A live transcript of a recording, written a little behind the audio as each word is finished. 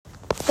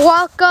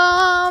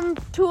Welcome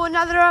to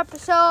another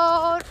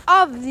episode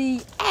of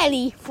the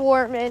Ellie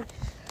Foreman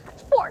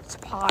Sports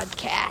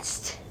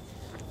Podcast,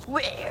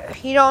 where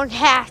you don't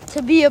have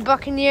to be a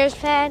Buccaneers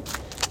fan,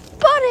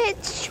 but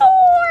it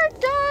sure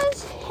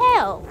does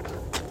help.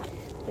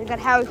 We got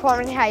Howie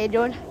Foreman. How you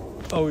doing?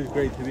 Always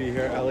great to be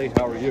here, Ellie.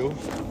 How are you?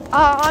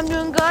 I'm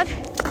doing good.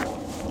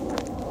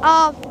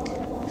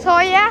 So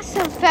I asked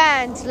some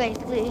fans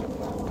lately,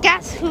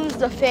 guess who's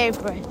the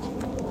favorite?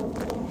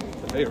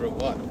 The favorite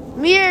what?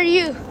 Me or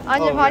you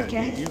on your podcast?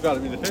 Man, you got to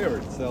be the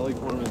favorite. It's the Ellie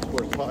Foreman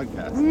Sports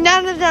Podcast.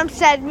 None of them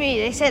said me.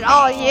 They said,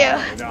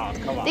 you. No,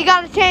 come on. They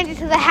got to change it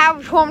to the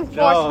Howie Foreman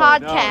Sports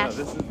Podcast.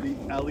 No, this is the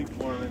Ellie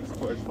Foreman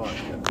Sports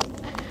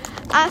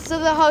Podcast. I'm still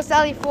the host,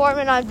 Ellie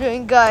Foreman. I'm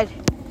doing good.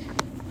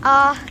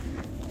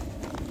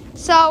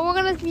 So we're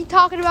going to be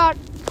talking about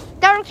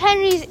Derrick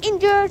Henry's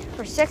injured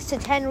for 6 to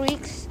 10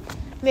 weeks.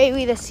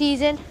 Maybe the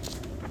season.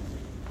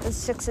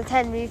 6 to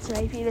 10 weeks,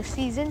 maybe the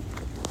season.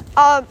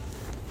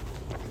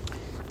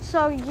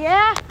 So,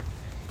 yeah.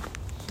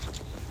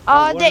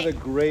 One of the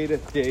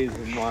greatest days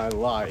of my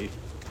life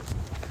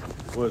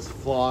was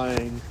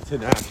flying to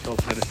Nashville,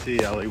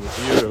 Tennessee, Ellie, with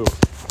you.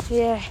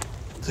 Yeah.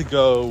 To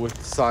go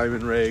with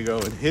Simon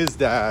Rago and his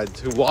dad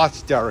to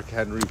watch Derrick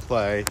Henry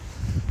play.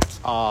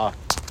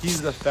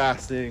 He's a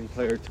fascinating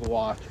player to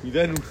watch. We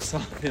then saw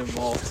him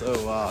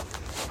also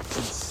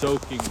in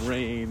soaking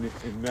rain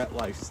in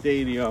MetLife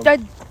Stadium.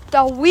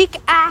 The week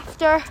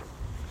after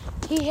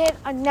he hit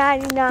a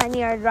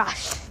 99-yard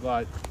rush.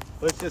 But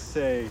let's just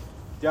say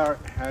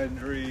Derrick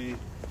Henry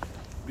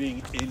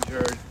being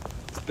injured,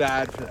 it's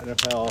bad for the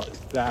NFL, it's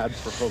bad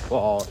for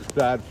football, it's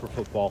bad for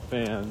football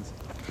fans.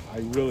 I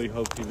really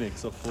hope he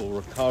makes a full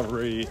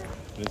recovery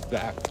and is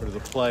back for the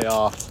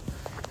playoffs.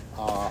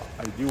 I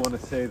do want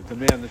to say that the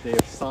man that they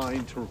have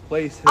signed to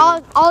replace him...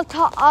 I'll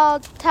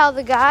tell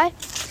the guy.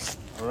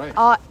 All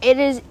right. It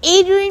is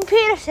Adrian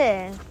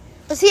Peterson.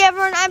 Was he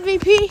ever an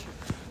MVP?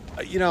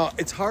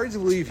 It's hard to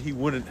believe he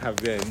wouldn't have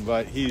been,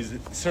 but he's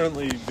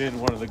certainly been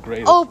one of the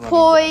greatest.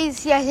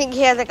 Poise. Yeah, I think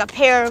he had like a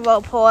pair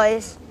of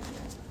poise.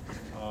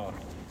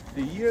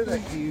 The year that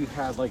he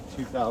had like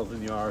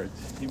 2,000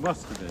 yards, he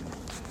must have been.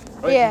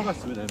 Right? Yeah. He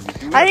must have been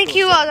MVP. I think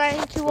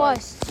he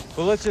was.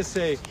 But let's just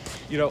say,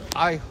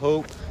 I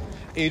hope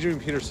Adrian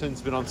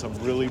Peterson's been on some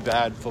really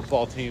bad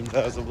football teams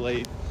as of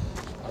late.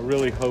 I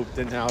really hope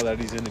that now that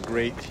he's in a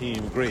great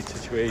team, great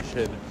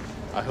situation,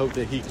 I hope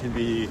that he can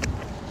be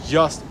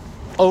just...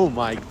 Oh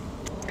my...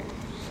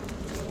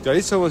 Did I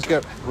just almost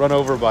get run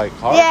over by a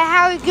car? Yeah,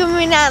 Howie, give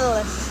me an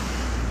analyst.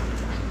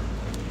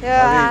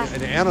 Yeah. I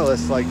mean, an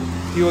analyst,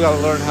 people got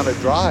to learn how to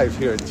drive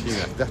here in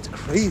Teaneck. That's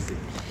crazy.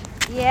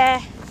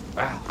 Yeah.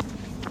 Wow.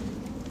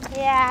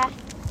 Yeah.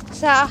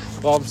 So...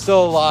 Well, I'm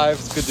still alive.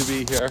 It's good to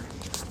be here.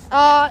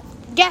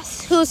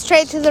 Guess who's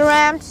traded to the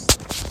Rams?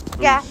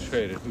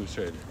 Who's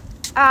traded?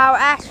 I'll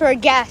ask for a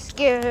guess.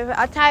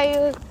 I'll tell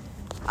you.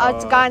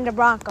 It's gone to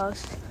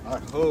Broncos. I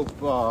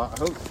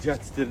hope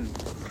Jets didn't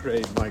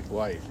trade Mike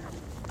White.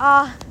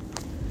 No,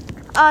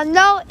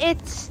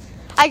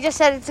 I just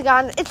said it's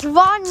gone. It's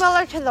Von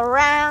Miller to the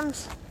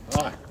Rams.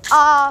 Why?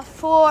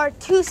 For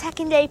 2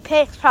 second-day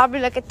picks, probably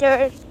like a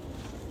third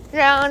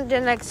round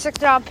and like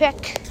 6th round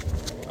pick.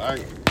 All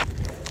right.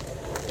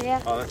 Yeah.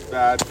 Oh, that's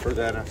bad for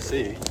the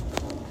NFC.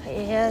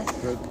 Yeah.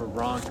 Good for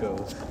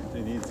Broncos.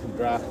 They need some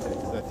draft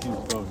picks. That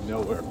team's going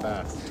nowhere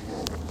fast.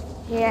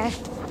 Yeah.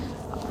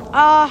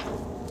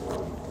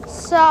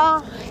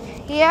 So,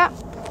 yeah.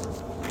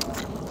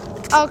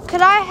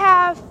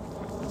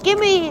 Give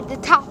me the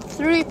top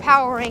 3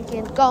 power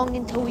rankings going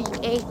into week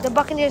 8. The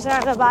Buccaneers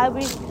are on a bye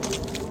week,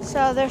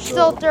 so they're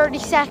still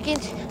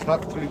 32nd.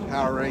 Top 3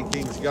 power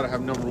rankings. You got to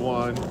have number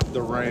 1,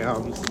 the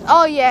Rams.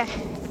 Oh, yeah.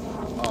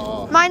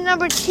 My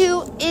number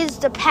 2 is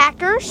the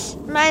Packers.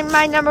 My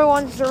number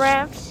 1 is the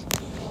Rams.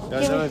 Yeah,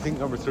 then I think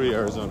number 3,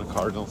 Arizona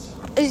Cardinals.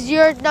 Is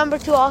your number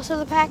 2 also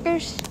the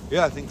Packers?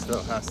 Yeah, I think so.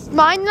 It has to be.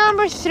 My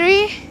number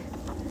 3,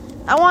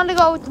 I want to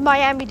go with the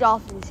Miami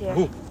Dolphins here.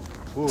 Ooh,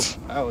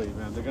 Ellie,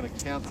 man, they're gonna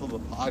cancel the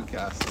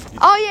podcast.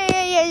 Oh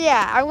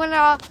yeah.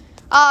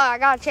 I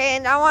gotta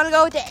change. I want to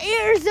go with the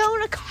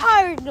Arizona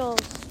Cardinals,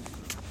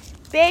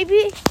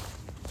 baby.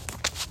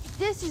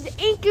 This is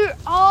Anchor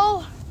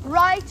All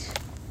Right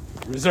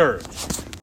Reserved.